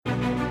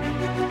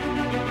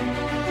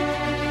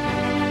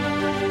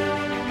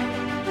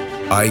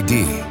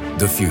ID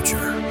the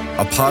Future,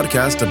 a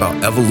podcast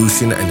about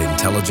evolution and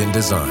intelligent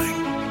design.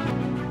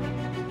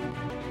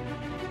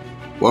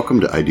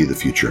 Welcome to ID the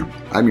Future.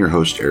 I'm your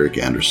host, Eric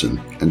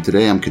Anderson, and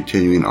today I'm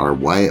continuing our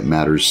Why It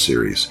Matters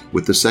series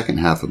with the second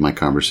half of my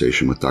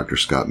conversation with Dr.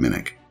 Scott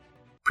Minnick.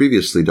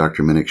 Previously,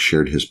 Dr. Minnick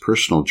shared his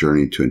personal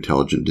journey to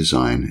intelligent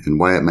design and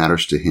why it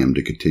matters to him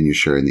to continue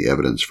sharing the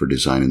evidence for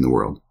design in the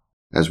world.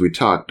 As we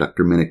talk,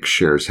 Dr. Minnick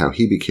shares how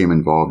he became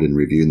involved in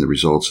reviewing the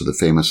results of the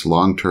famous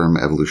long-term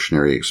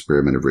evolutionary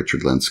experiment of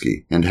Richard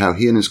Lenski, and how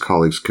he and his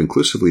colleagues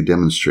conclusively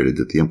demonstrated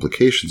that the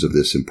implications of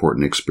this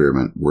important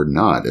experiment were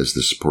not as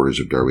the supporters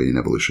of Darwinian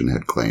evolution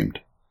had claimed.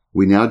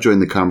 We now join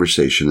the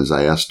conversation as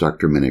I ask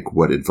Dr. Minnick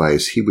what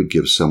advice he would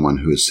give someone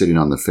who is sitting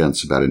on the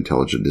fence about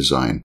intelligent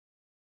design.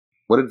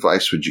 What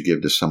advice would you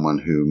give to someone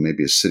who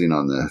maybe is sitting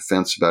on the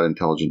fence about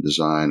intelligent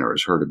design or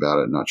has heard about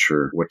it and not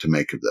sure what to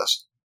make of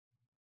this?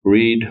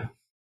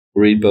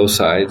 Read both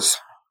sides,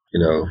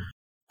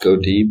 go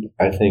deep.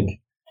 I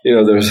think,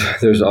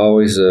 there's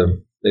always a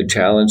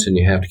challenge and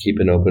you have to keep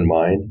an open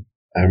mind.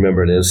 I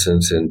remember an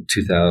instance in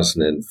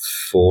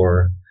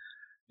 2004,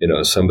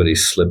 somebody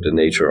slipped a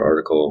Nature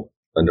article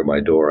under my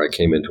door. I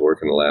came into work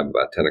in the lab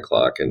about 10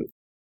 o'clock and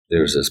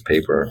there was this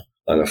paper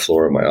on the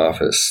floor of my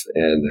office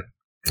and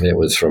it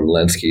was from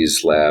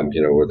Lenski's lab,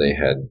 where they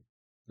had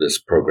this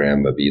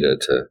program, Abita,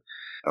 to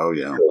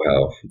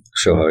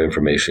show how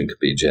information could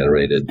be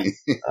generated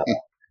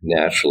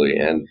naturally.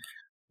 And,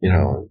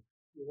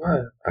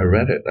 I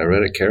read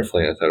it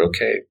carefully. And I thought,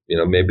 okay,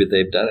 maybe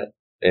they've done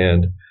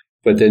it.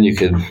 But then you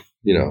could,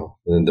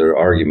 and there are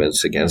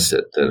arguments against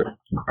it that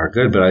are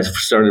good. But I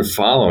started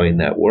following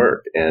that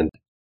work and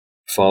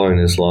following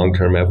his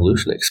long-term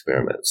evolution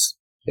experiments.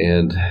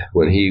 And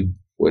when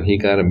he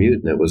got a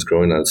mutant that was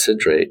growing on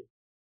citrate,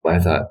 I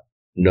thought,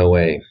 no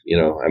way,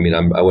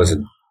 I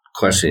wasn't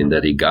questioning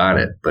that he got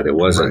it, but it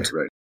wasn't,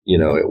 right.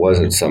 It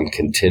wasn't some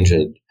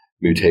contingent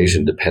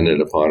mutation dependent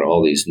upon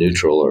all these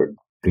neutral or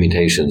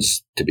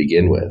mutations to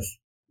begin with,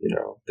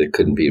 that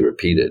couldn't be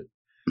repeated.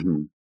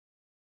 Mm-hmm.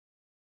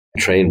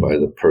 Trained by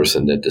the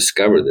person that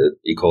discovered that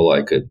E.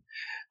 coli could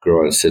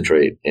grow on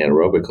citrate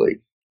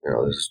anaerobically.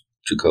 There's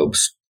Jacob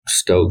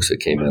Stokes that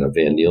came out of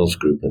Van Niel's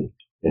group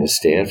in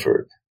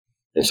Stanford.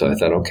 And so I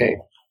thought, okay,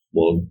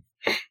 we'll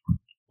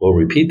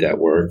repeat that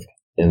work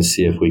and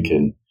see if we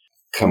can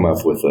come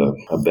up with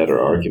a better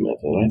argument.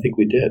 And I think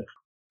we did.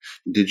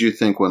 Did you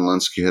think when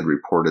Lenski had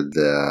reported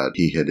that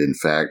he had in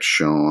fact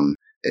shown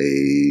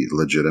a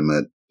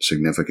legitimate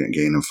significant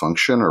gain of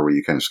function, or were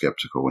you kind of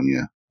skeptical when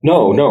you...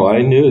 No,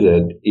 I knew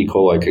that E.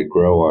 coli could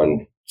grow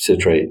on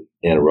citrate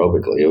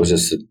anaerobically. It was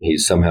just that he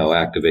somehow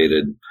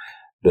activated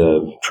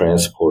the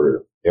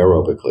transporter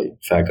aerobically. In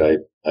fact, I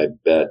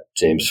bet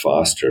James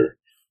Foster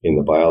in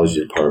the biology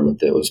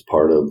department that was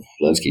part of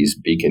Lenski's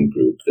Beacon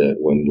group that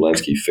when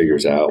Lenski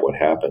figures out what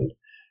happened,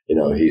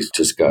 he's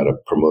just got a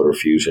promoter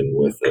fusion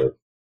with the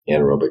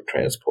anaerobic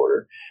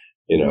transporter.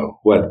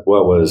 What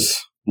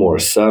was more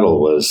subtle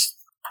was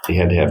he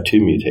had to have two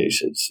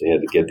mutations. He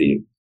had to get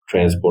the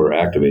transporter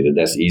activated.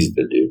 That's easy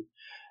to do.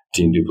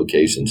 Gene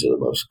duplications are the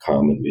most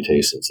common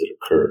mutations that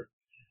occur.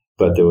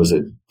 But there was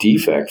a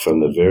defect from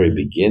the very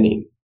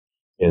beginning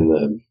in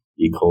the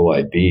E.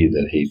 coli B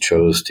that he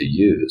chose to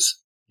use.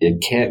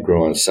 It can't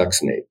grow on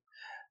succinate.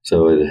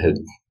 So it had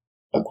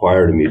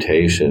acquired a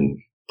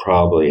mutation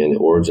probably in the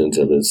origins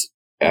of its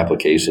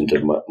application to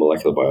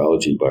molecular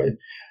biology by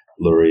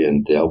Lurie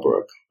and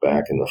Delbruck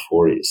back in the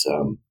 40s.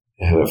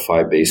 It had a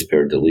 5 base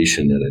pair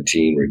deletion in a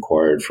gene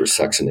required for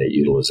succinate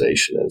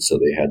utilization. And so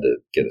they had to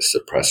get a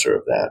suppressor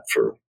of that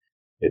for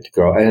it to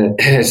grow. And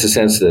it's a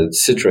sense that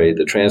citrate,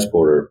 the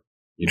transporter,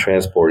 you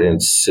transport in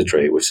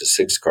citrate, which is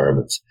 6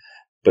 carbons,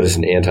 but it's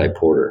an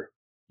anti-porter.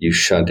 You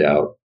shunt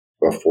out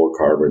a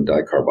 4-carbon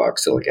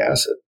dicarboxylic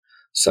acid,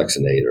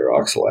 succinate or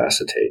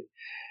oxaloacetate.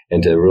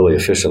 And to really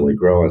efficiently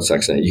grow on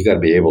succinate, you got to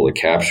be able to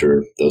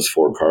capture those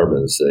 4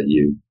 carbons that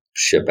you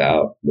ship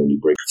out when you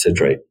break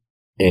citrate.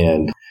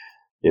 And,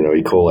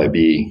 E. coli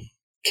B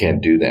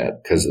can't do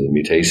that because of the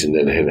mutation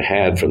that it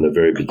had from the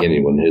very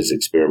beginning when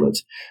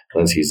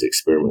Lenski's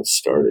experiments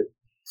started.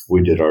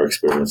 We did our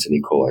experiments in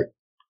E. coli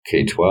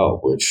K12,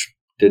 which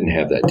didn't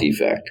have that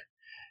defect.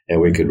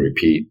 And we could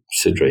repeat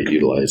citrate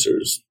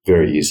utilizers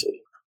very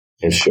easily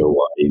and show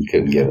why you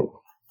couldn't get them.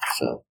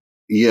 So.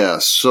 Yeah,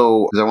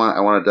 so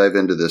I want to dive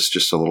into this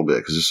just a little bit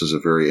because this is a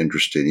very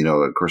interesting,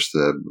 of course,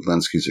 the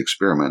Lenski's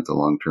experiment, the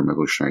long-term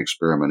evolutionary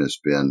experiment, has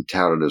been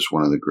touted as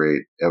one of the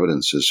great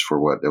evidences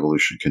for what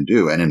evolution can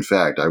do. And in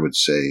fact, I would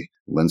say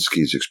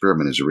Lenski's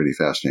experiment is a really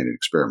fascinating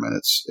experiment.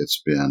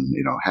 It's been,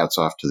 hats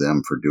off to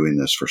them for doing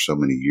this for so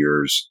many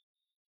years.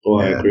 Oh,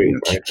 I agree.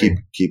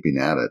 Keeping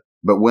at it.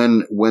 But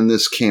when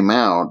this came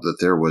out that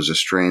there was a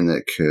strain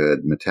that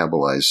could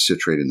metabolize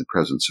citrate in the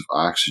presence of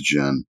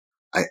oxygen,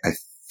 I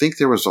think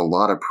there was a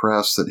lot of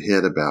press that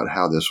hit about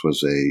how this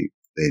was a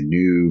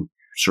new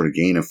sort of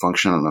gain of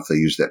function. I don't know if they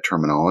use that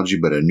terminology,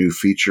 but a new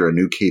feature, a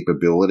new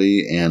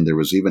capability. And there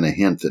was even a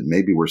hint that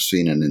maybe we're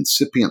seeing an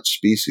incipient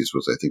species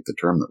was, I think, the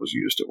term that was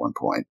used at one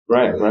point.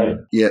 Right.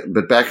 Yeah,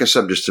 but back us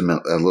up just a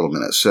little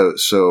minute. So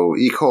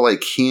E. coli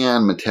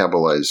can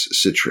metabolize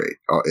citrate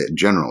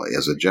generally.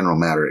 As a general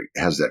matter, it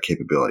has that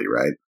capability,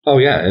 right? Oh,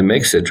 yeah. It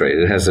makes citrate.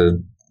 It has a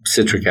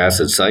citric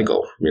acid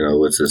cycle,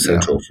 it's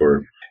essential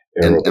for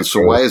aerobic and so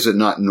growth. Why is it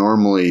not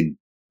normally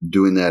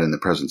doing that in the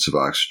presence of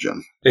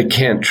oxygen? It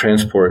can't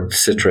transport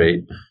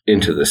citrate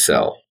into the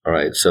cell. All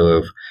right.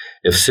 So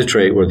if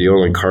citrate were the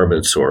only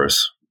carbon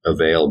source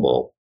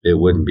available, it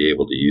wouldn't be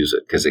able to use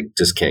it because it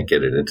just can't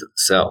get it into the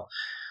cell.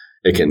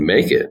 It can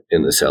make it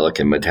in the cell. It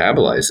can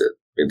metabolize it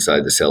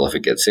inside the cell if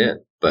it gets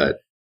in, but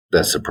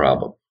that's the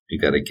problem. You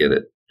got to get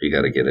it. You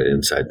got to get it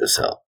inside the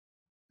cell.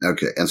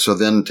 Okay. And so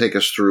then take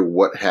us through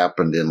what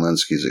happened in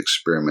Lenski's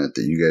experiment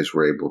that you guys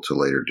were able to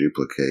later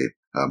duplicate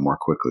more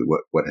quickly.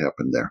 What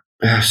happened there?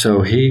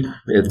 So he,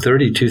 at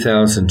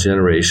 32,000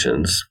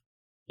 generations,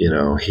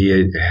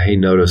 he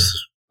noticed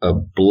a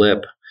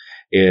blip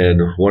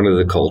in one of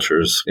the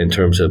cultures in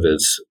terms of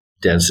its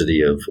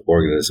density of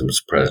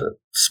organisms present.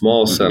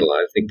 Small, subtle.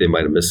 I think they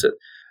might have missed it.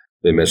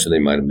 They mentioned they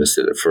might have missed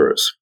it at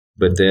first.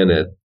 But then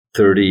at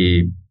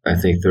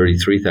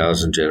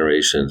 33,000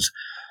 generations,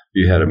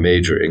 you had a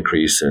major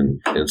increase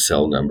in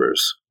cell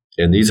numbers.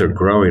 And these are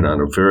growing on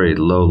a very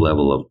low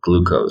level of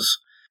glucose.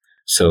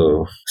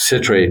 So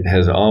citrate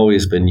has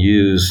always been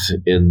used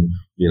in,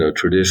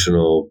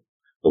 traditional,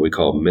 what we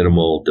call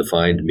minimal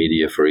defined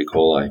media for E.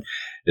 coli,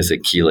 as a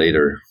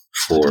chelator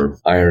for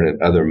iron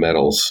and other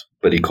metals.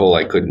 But E.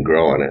 coli couldn't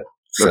grow on it.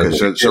 Okay,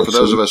 so for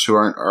those of us who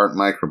aren't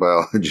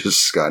microbiologists,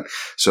 Scott,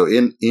 so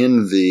in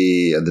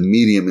the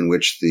medium in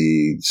which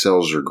the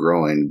cells are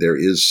growing, there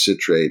is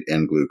citrate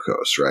and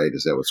glucose, right?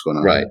 Is that what's going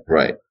on? Right.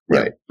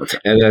 Yep. Okay.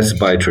 And that's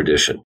by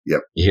tradition.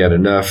 Yep. He had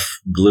enough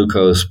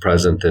glucose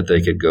present that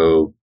they could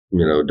go,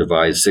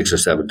 divide 6 or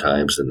 7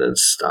 times and then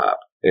stop.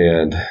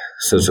 And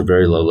so it's a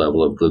very low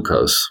level of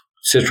glucose.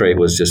 Citrate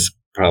was just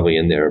probably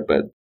in there,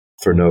 but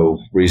for no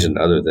reason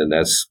other than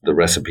that's the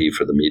recipe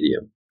for the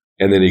medium.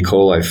 And then E.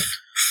 coli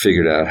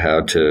figured out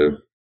how to,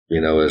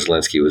 as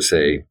Lenski would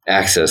say,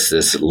 access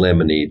this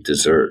lemony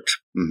dessert.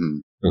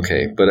 Mm-hmm.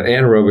 Okay. But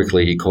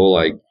anaerobically, E.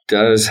 coli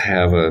does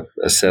have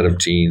a set of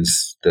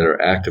genes that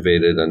are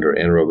activated under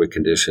anaerobic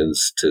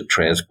conditions to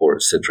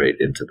transport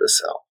citrate into the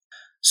cell.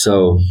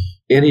 So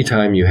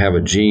anytime you have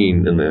a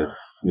gene in the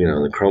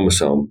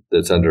chromosome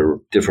that's under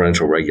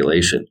differential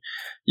regulation,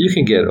 you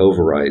can get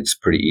overrides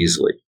pretty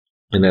easily.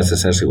 And that's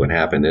essentially what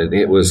happened.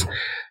 It was,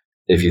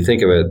 if you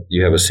think of it,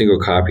 you have a single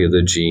copy of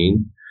the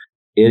gene.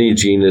 Any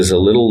gene is a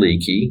little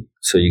leaky,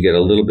 so you get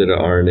a little bit of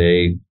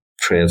RNA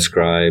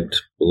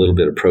transcribed, a little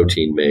bit of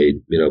protein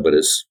made, but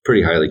it's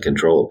pretty highly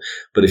controlled.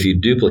 But if you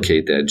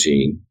duplicate that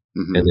gene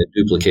and then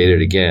duplicate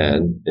it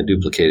again and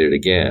duplicate it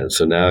again,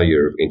 so now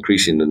you're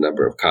increasing the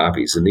number of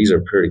copies. And these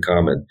are pretty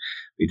common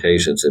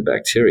mutations in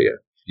bacteria.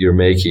 You're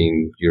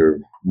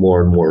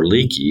more and more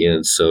leaky.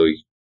 And so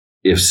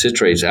if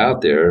citrate's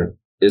out there,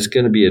 it's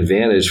going to be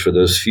advantage for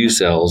those few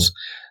cells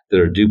that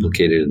are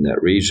duplicated in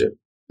that region,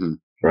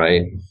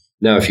 right?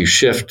 Now, if you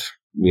shift,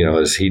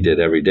 as he did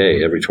every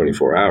day, every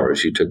 24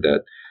 hours, you took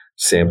that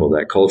sample,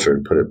 that culture,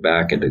 and put it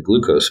back into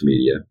glucose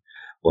media.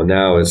 Well,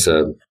 now it's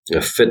a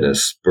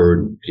fitness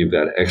burden. You've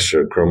got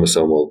extra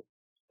chromosomal,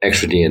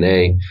 extra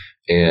DNA,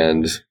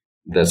 and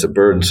that's a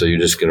burden, so you're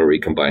just going to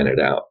recombine it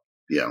out.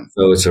 Yeah.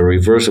 So it's a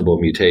reversible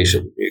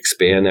mutation. You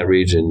expand that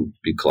region,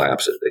 you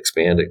collapse it.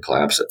 Expand it,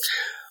 collapse it.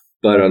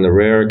 But on the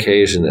rare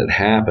occasion that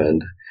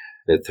happened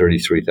at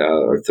 33,000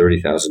 or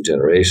 30,000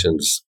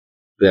 generations,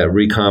 that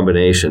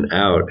recombination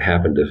out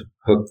happened to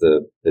hook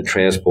the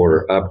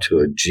transporter up to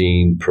a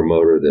gene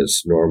promoter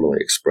that's normally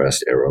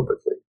expressed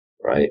aerobically,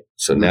 right?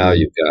 So now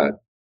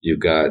you've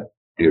got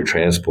your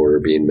transporter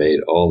being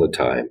made all the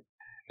time,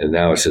 and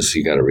now it's just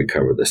you got to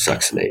recover the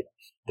succinate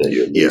that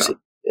you're losing.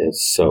 And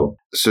so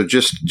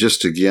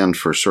just again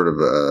for sort of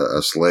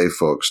us lay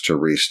folks to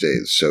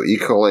restate. So E.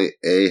 coli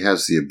A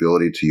has the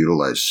ability to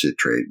utilize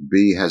citrate.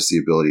 B has the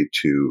ability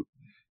to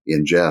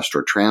ingest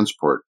or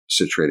transport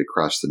citrate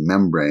across the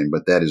membrane,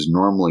 but that is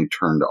normally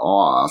turned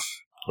off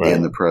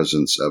in the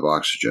presence of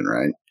oxygen,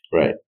 right?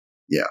 Right.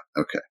 Yeah.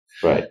 Okay.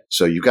 Right.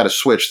 So you've got a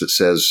switch that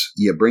says,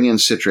 bring in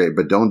citrate,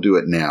 but don't do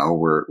it now.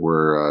 We're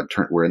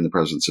in the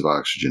presence of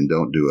oxygen.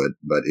 Don't do it.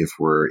 But if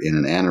we're in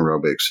an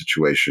anaerobic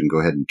situation, go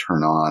ahead and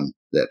turn on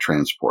that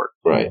transport.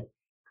 Right.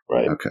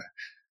 Okay.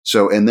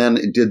 So, and then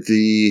did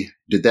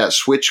that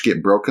switch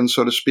get broken,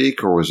 so to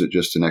speak, or was it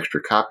just an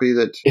extra copy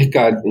that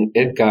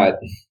it got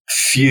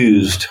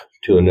fused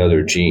to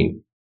another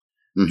gene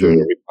during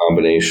the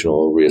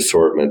recombinational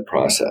reassortment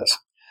process?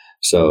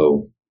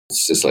 So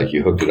it's just like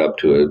you hooked it up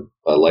to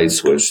a light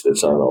switch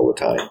that's on all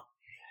the time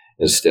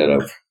instead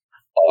of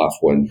off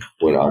when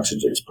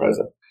oxygen's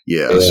present.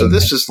 Yeah. And so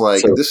this is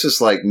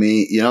like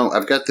me.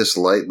 I've got this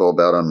light bulb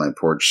out on my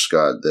porch,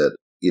 Scott, that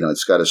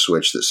it's got a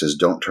switch that says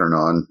don't turn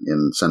on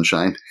in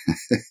sunshine.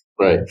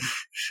 Right.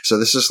 So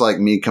this is like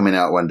me coming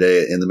out one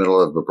day in the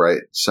middle of a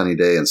bright sunny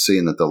day and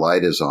seeing that the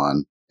light is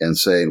on and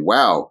saying,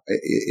 wow,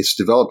 it's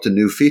developed a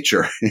new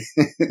feature.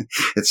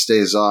 It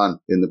stays on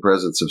in the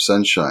presence of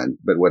sunshine.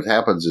 But what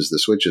happens is the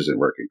switch isn't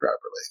working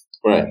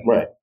properly.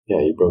 Right. Yeah,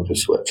 you broke the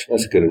switch.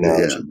 That's a good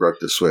analogy. Yeah, broke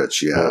the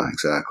switch. Yeah,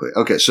 exactly.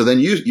 Okay, so then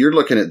you're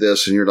looking at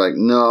this and you're like,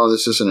 no,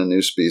 this isn't a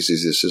new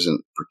species. This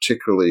isn't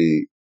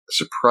particularly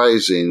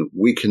surprising.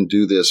 We can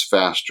do this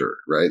faster,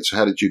 right? So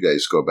how did you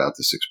guys go about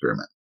this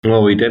experiment?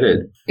 Well, we did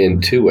it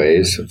in two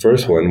ways. The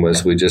first one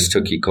was we just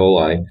took E.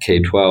 coli,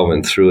 K12,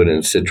 and threw it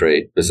in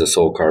citrate as a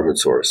sole carbon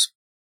source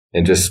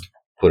and just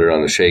put it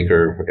on the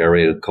shaker,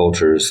 aerated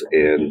cultures,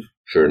 and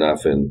sure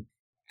enough, in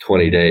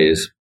 20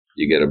 days,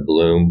 you get a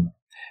bloom,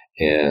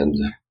 and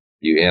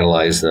you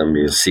analyze them,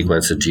 you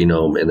sequence the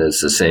genome, and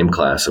it's the same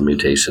class of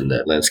mutation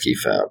that Lenski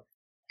found.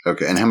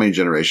 Okay, and how many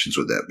generations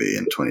would that be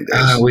in 20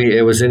 days?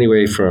 It was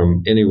anywhere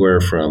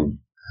from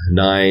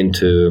 9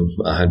 to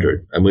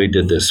 100. And we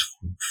did this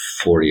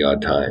 40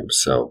 odd times.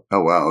 So.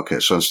 Oh, wow. Okay.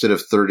 So instead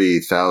of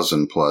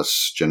 30,000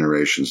 plus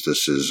generations,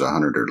 this is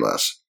 100 or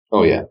less.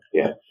 Oh, yeah.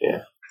 Okay.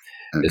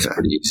 It's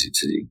pretty easy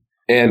to do.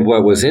 And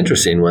what was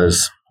interesting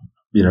was,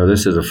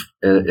 this is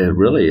it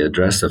really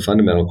addressed a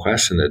fundamental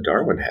question that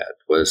Darwin had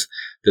was,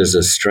 does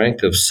the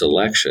strength of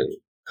selection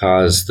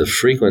cause the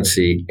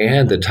frequency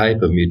and the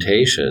type of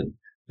mutation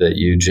that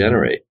you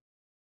generate?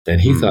 And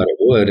he thought it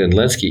would, and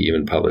Lenski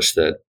even published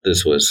that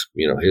this was,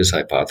 his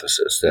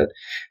hypothesis, that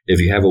if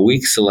you have a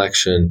weak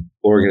selection,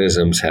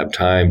 organisms have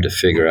time to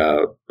figure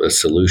out a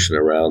solution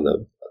around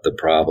the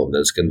problem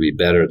that's going to be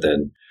better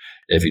than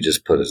if you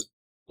just put it,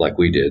 like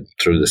we did,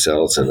 through the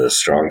cells in a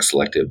strong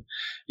selective.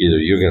 Either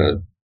you're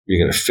going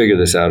to figure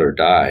this out or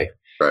die.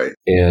 Right.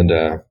 And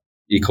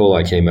E.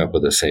 coli came up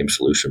with the same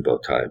solution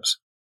both times.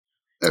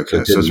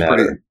 Okay, so it's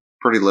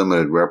pretty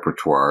limited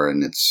repertoire,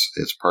 and it's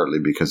partly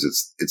because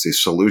it's a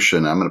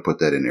solution. I'm going to put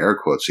that in air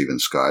quotes, even,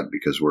 Scott,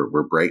 because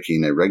we're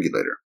breaking a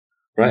regulator.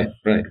 Right.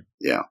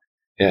 Yeah.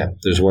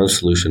 There's one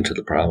solution to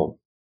the problem.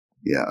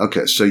 Yeah.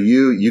 Okay. So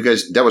you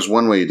guys, that was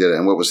one way you did it,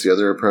 and what was the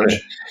other approach?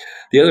 Right.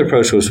 The other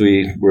approach was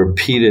we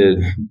repeated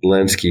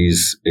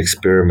Lenski's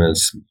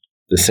experiments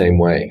the same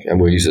way,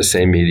 and we used the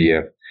same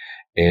media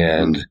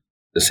and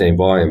the same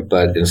volume,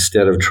 but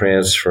instead of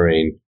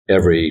transferring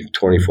every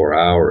 24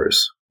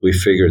 hours. We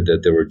figured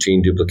that there were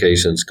gene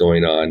duplications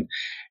going on,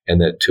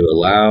 and that to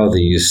allow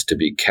these to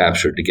be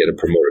captured, to get a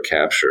promoter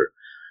capture,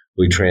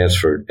 we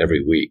transferred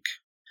every week.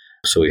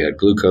 So we had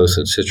glucose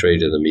and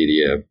citrate in the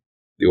media.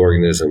 The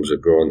organisms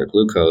would grow on the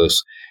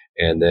glucose,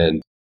 and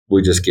then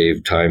we just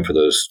gave time for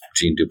those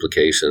gene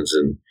duplications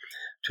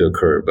to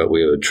occur, but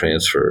we would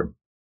transfer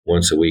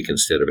once a week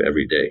instead of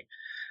every day.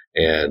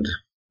 And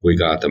we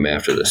got them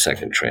after the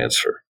second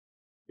transfer,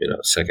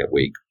 second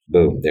week.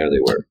 Boom, there they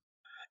were.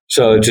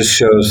 So it just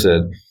shows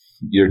that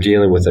you're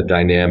dealing with a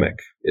dynamic.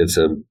 It's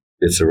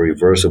a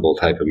reversible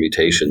type of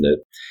mutation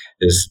that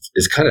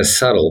is kind of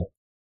subtle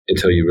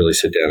until you really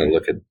sit down and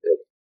look at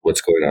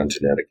what's going on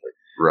genetically.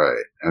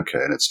 Right. Okay.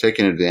 And it's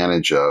taking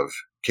advantage of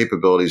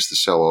capabilities the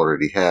cell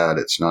already had.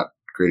 It's not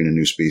creating a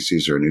new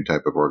species or a new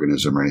type of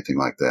organism or anything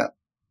like that.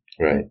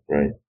 Right.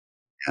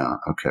 Yeah.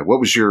 Okay.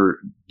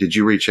 Did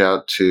you reach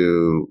out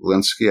to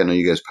Lenski? I know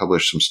you guys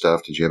published some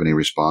stuff. Did you have any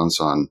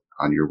response on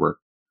your work?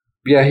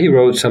 Yeah, he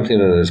wrote something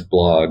on his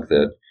blog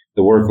that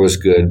the work was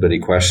good, but he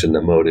questioned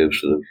the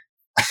motives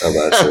of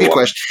us. He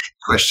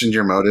questioned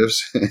your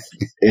motives?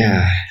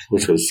 Yeah,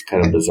 which was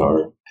kind of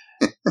bizarre.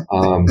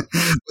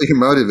 Your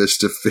motive is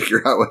to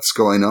figure out what's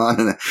going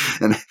on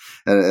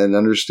and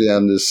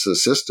understand this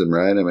system,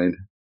 right? I mean,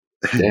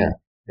 yeah.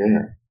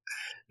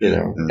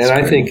 And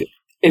I think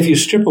if you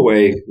strip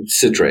away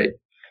citrate,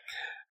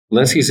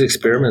 Lenski's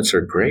experiments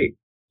are great.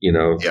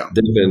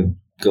 They've been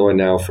going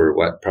now for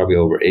probably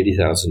over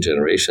 80,000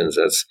 generations.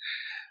 That's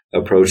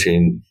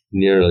approaching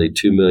nearly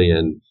 2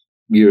 million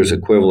years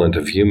equivalent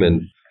of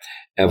human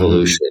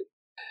evolution.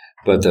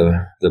 But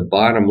the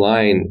bottom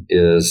line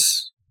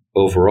is,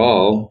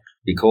 overall,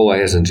 E.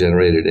 coli hasn't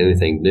generated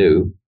anything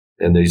new.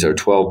 And these are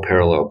 12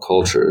 parallel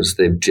cultures.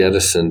 They've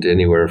jettisoned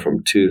anywhere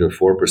from 2 to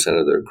 4%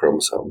 of their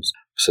chromosomes.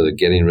 So they're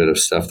getting rid of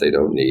stuff they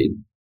don't need.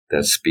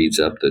 That speeds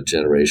up the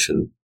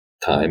generation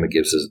time. It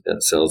gives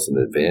cells an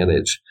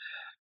advantage.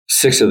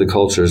 6 of the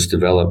cultures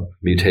develop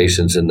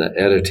mutations in the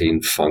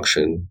editing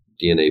function,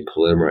 DNA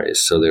polymerase.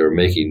 So they were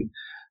making,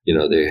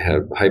 they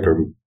have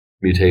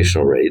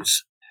hypermutational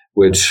rates,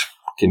 which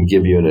can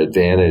give you an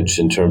advantage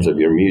in terms of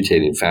you're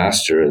mutating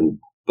faster.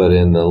 But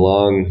in the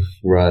long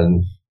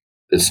run,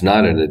 it's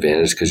not an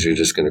advantage because you're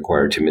just going to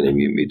acquire too many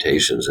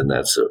mutations, and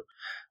that's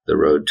the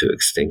road to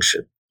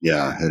extinction.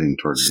 Yeah, heading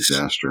towards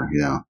disaster.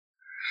 Yeah.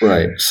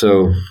 Right.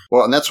 So.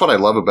 Well, and that's what I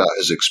love about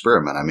his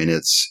experiment. I mean,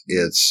 it's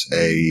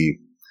a,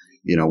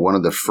 one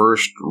of the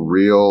first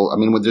real,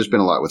 there's been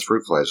a lot with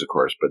fruit flies, of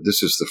course, but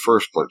this is the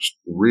first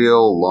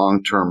real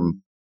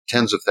long-term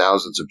tens of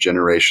thousands of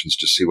generations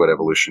to see what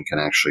evolution can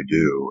actually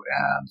do.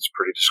 And it's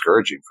pretty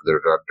discouraging for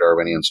their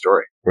Darwinian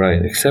story.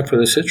 Right. Except for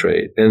the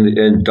citrate.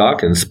 And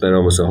Dawkins spent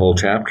almost a whole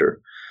chapter,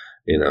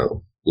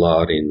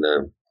 lauding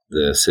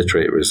the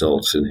citrate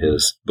results in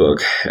his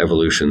book,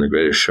 Evolution, the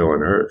Greatest Show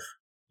on Earth.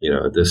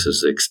 This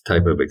is the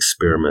type of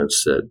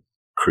experiments that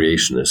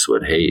creationists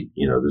would hate.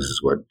 This is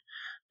what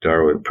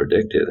Darwin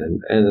predicted.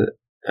 And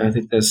I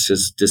think that's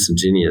just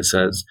disingenuous.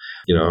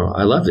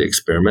 I love the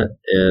experiment,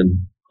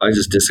 and I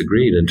just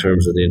disagreed in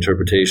terms of the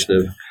interpretation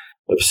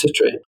of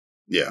citrate.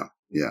 Yeah.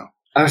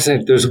 I was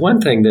saying there's one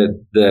thing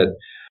that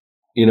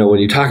when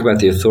you talk about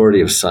the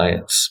authority of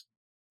science,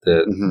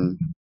 that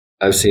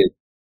I've seen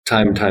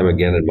time and time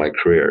again in my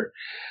career,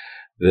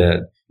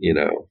 that,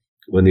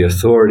 when the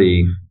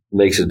authority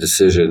makes a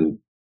decision,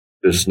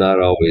 it's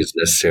not always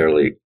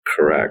necessarily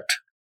correct.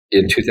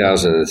 In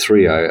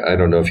 2003, I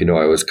don't know if you know,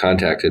 I was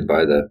contacted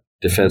by the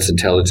Defense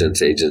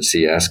Intelligence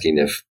Agency asking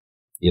if,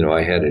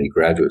 I had any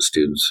graduate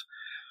students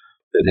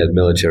that had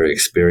military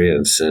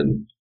experience.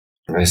 And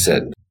I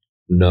said,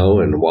 no,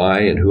 and why,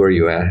 and who are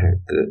you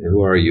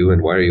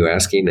and why are you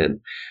asking? And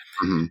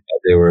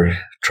they were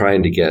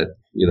trying to get,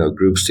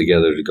 groups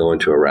together to go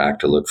into Iraq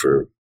to look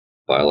for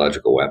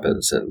biological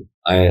weapons. And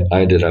I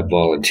ended up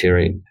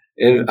volunteering.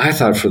 And I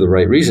thought for the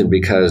right reason,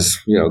 because,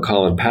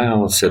 Colin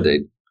Powell said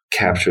they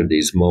captured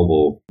these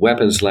mobile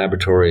weapons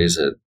laboratories,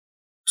 and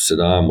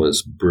Saddam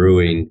was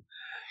brewing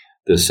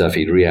this stuff.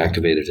 He'd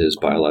reactivated his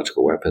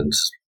biological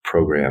weapons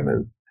program.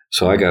 And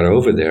so I got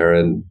over there,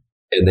 and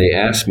they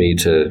asked me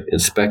to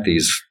inspect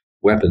these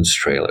weapons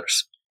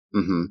trailers.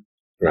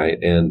 Right.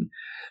 And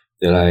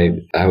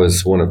I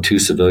was one of two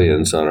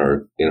civilians in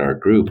our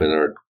group,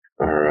 and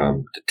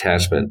our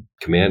detachment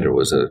commander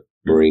was a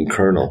Marine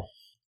colonel.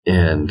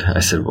 And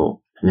I said,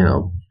 well,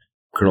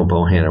 Colonel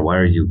Bohannon,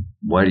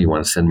 why do you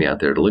want to send me out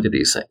there to look at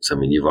these things? I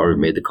mean, you've already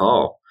made the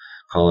call.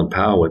 Colin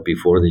Powell went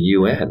before the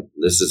UN.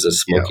 This is a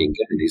smoking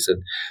gun. He said,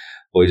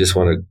 well, we just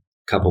want a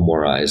couple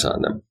more eyes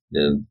on them.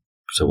 And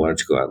so why don't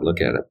you go out and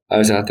look at it? I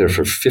was out there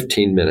for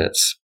 15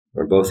 minutes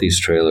on both these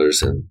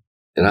trailers, and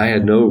I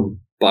had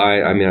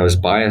I was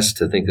biased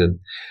to think that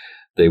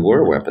they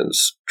were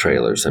weapons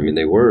trailers. I mean,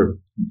 they were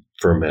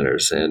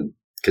fermenters, and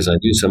because I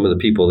knew some of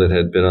the people that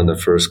had been on the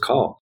first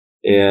call.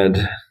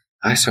 And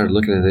I started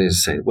looking at it and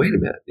saying, wait a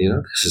minute,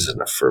 this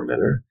isn't a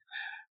fermenter.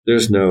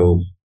 There's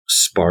no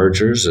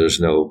spargers. There's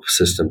no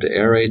system to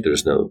aerate.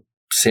 There's no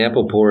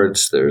sample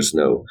ports. There's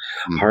no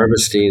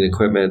harvesting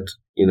equipment.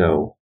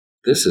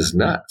 This is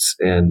nuts.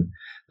 And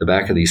the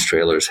back of these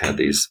trailers had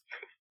these,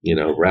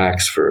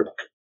 racks for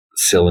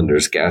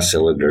cylinders, gas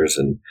cylinders.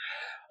 And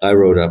I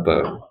wrote up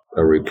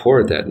a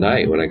report that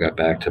night when I got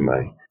back to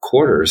my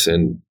quarters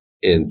and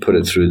put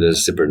it through the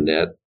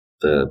ZipperNet,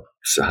 the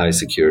high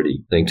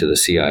security thing, to the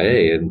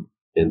CIA,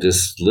 and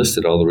just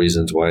listed all the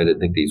reasons why I didn't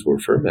think these were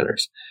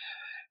fermenters.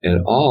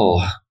 And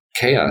all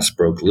chaos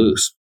broke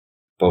loose.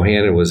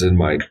 Bohannon was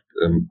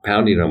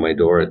pounding on my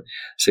door at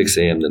 6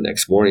 a.m. the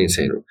next morning,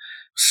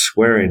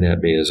 swearing at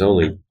me as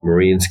only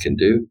Marines can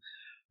do.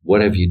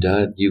 What have you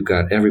done? You've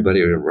got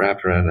everybody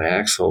wrapped around an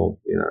axle.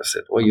 I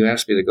said, well, you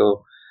asked me to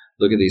go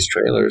look at these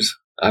trailers.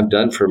 I've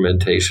done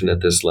fermentation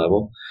at this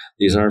level.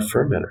 These aren't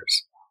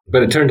fermenters.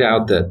 But it turned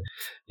out that,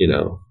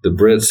 the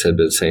Brits had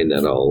been saying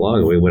that all along.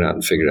 And we went out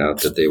and figured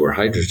out that they were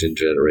hydrogen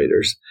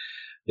generators,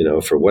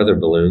 for weather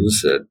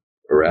balloons that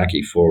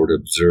Iraqi Forward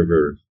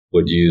Observer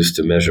would use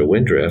to measure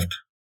wind drift.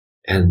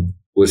 And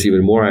what's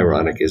even more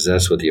ironic is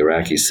that's what the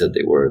Iraqis said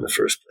they were in the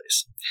first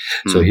place.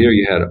 So here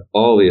you had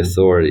all the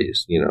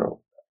authorities,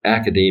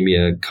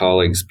 academia,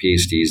 colleagues,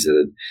 PhDs that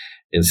had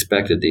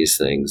inspected these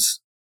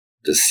things,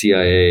 the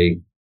CIA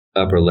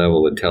upper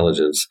level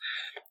intelligence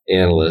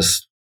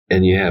analysts,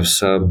 and you have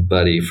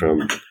somebody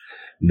from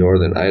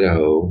northern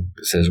Idaho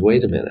that says,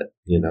 wait a minute,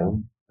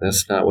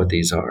 that's not what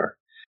these are.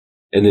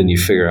 And then you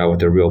figure out what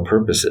their real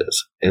purpose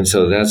is. And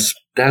so that's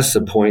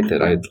the point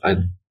that I'd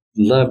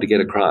love to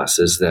get across,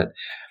 is that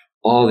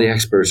all the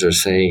experts are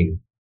saying,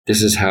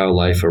 this is how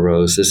life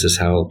arose, this is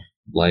how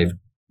life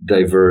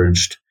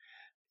diverged.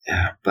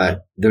 Yeah,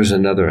 but there's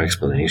another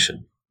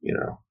explanation,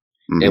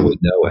 and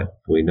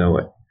we know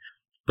it.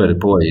 But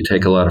boy, you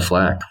take a lot of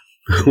flack.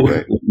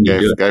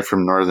 Guy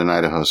from northern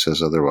Idaho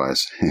says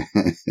otherwise.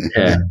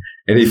 Yeah.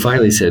 And he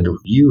finally said,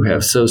 you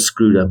have so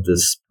screwed up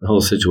this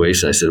whole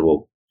situation. I said,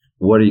 well,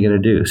 what are you going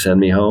to do? Send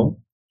me home?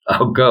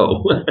 I'll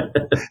go.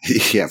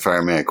 Yeah,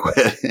 fire me, I quit.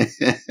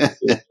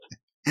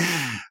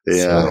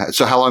 Yeah.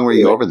 So how long were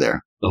you over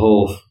there? The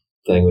whole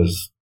thing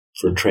was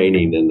for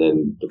training, and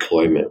then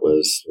deployment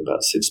was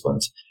about 6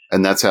 months.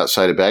 And that's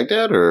outside of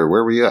Baghdad, or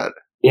where were you at?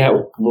 Yeah,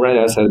 right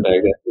outside of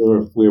Baghdad.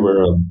 We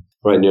were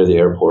right near the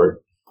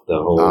airport, the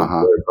whole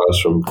right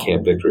across from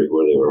Camp Victory,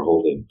 where they were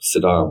holding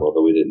Saddam,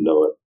 although we didn't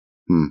know it.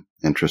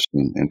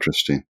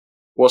 Interesting.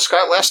 Well,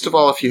 Scott, last of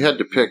all, if you had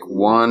to pick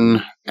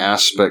one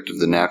aspect of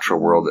the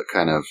natural world that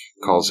kind of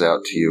calls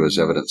out to you as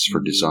evidence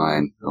for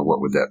design, what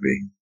would that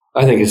be?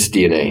 I think it's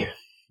DNA.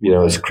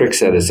 As Crick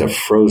said, it's a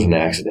frozen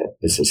accident.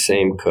 It's the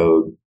same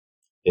code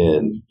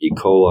in E.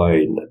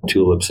 coli, in the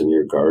tulips in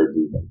your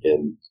garden,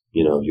 in,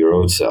 your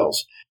own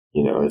cells.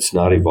 It's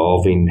not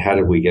evolving. How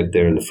did we get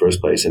there in the first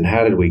place? And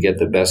how did we get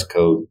the best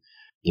code,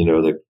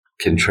 that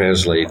can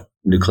translate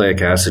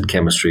nucleic acid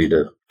chemistry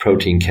to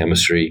protein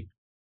chemistry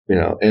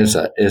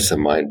It's a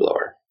mind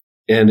blower.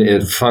 And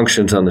it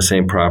functions on the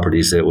same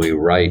properties that we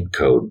write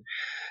code.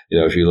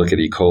 If you look at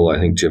E. coli, I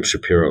think Jim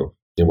Shapiro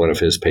in one of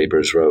his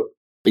papers wrote,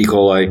 E.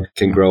 coli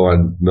can grow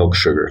on milk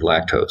sugar,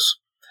 lactose.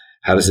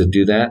 How does it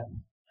do that?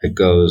 It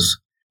goes,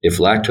 if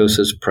lactose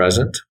is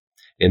present,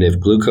 and if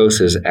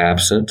glucose is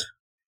absent,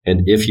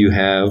 and if you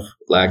have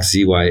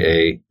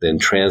LAC-ZYA, then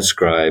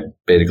transcribe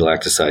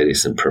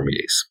beta-galactosidase and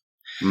permease.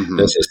 Mm-hmm.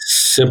 That's a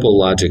simple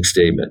logic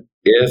statement.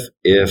 If,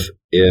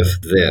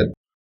 then.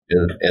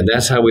 And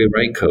that's how we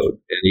write code.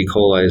 And E.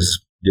 coli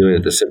is doing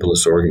it. The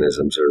simplest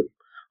organisms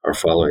are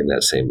following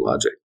that same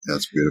logic.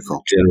 That's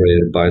beautiful.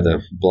 Generated by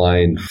the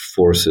blind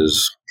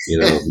forces,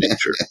 of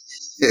nature.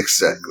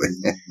 Exactly.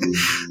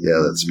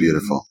 Yeah, that's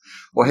beautiful.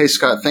 Well, hey,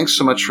 Scott, thanks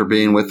so much for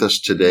being with us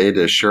today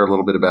to share a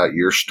little bit about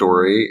your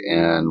story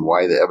and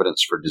why the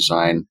evidence for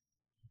design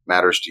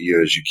matters to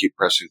you as you keep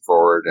pressing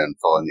forward and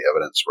following the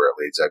evidence where it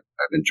leads.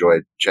 I've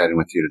enjoyed chatting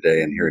with you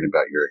today and hearing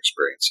about your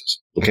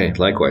experiences. Okay,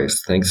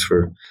 likewise. Thanks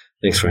for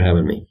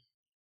having me.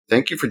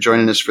 Thank you for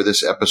joining us for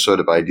this episode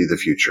of ID the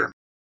Future.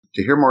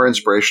 To hear more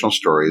inspirational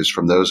stories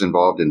from those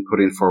involved in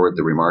putting forward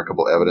the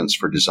remarkable evidence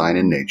for design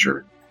in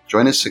nature,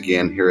 join us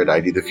again here at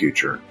ID the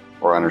Future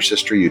or on our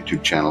sister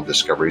YouTube channel,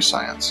 Discovery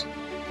Science.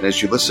 And as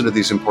you listen to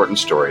these important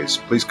stories,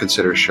 please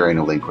consider sharing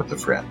a link with a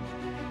friend.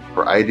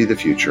 For ID the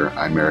Future,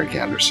 I'm Eric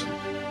Anderson.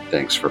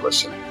 Thanks for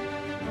listening.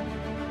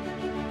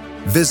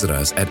 Visit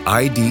us at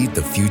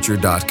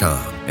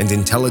idthefuture.com and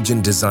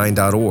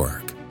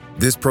intelligentdesign.org.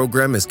 This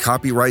program is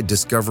copyright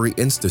Discovery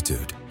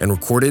Institute and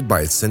recorded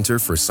by its Center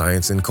for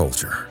Science and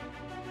Culture.